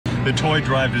the toy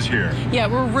drive is here. Yeah,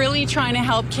 we're really trying to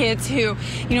help kids who,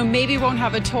 maybe won't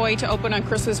have a toy to open on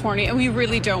Christmas morning, and we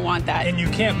really don't want that. And you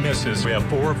can't miss this. We have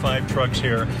 4 or 5 trucks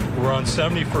here. We're on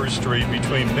 71st Street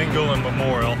between Mingle and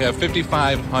Memorial. We have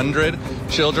 5,500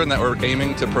 children that we're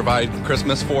aiming to provide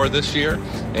Christmas for this year,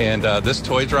 and this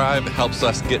toy drive helps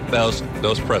us get those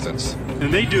presents.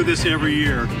 And they do this every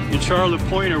year. And Charlotte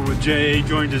Pointer with JA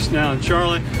joined us now. And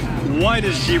Charlotte, why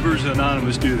does Jeepers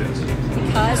Anonymous do this?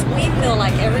 Because we feel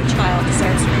like every child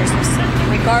deserves a Christmas,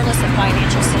 regardless of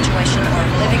financial situation or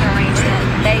living arrangement.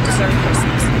 They deserve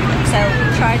Christmas. So we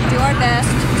try to do our best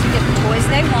to get the toys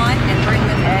they want and bring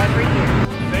them every year.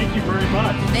 Thank you very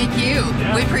much. Thank you.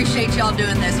 Yeah. We appreciate y'all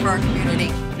doing this for our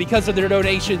community. Because of their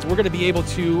donations, we're going to be able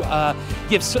to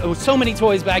give so many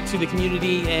toys back to the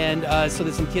community, and so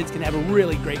that some kids can have a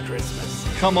really great Christmas.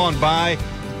 Come on by,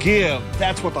 give.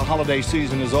 That's what the holiday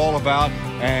season is all about,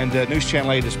 and News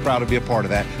Channel 8 is proud to be a part of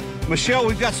that. Michelle,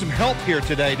 we've got some help here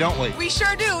today, don't we? We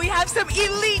sure do. We have some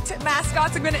elite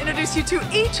mascots. I'm going to introduce you to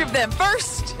each of them.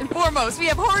 First and foremost, we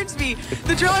have Hornsby,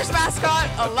 the Drillers mascot.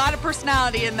 A lot of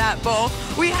personality in that bull.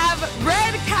 We have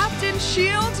Red Captain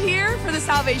Shield here for the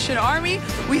Salvation Army.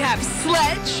 We have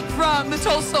Sledge from the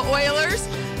Tulsa Oilers.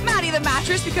 Maddie the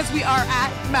Mattress, because we are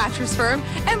at Mattress Firm.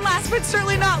 And last but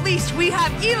certainly not least, we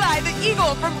have Eli the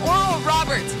Eagle from Oral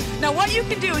Roberts. Now what you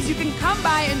can do is you can come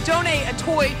by and donate a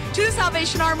toy to the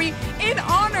Salvation Army in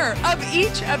honor of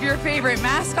each of your favorite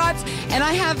mascots. And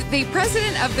I have the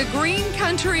president of the Green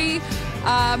Country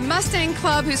Mustang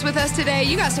Club who's with us today.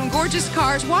 You got some gorgeous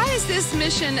cars. Why is this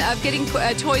mission of getting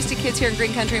toys to kids here in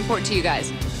Green Country important to you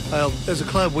guys? Well, as a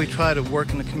club, we try to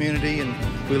work in the community, and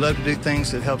we love to do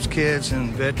things that helps kids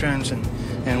and veterans,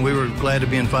 and we were glad to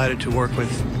be invited to work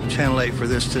with Channel 8 for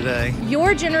this today.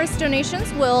 Your generous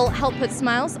donations will help put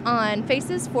smiles on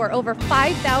faces for over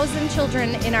 5,000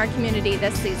 children in our community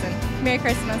this season. Merry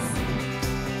Christmas.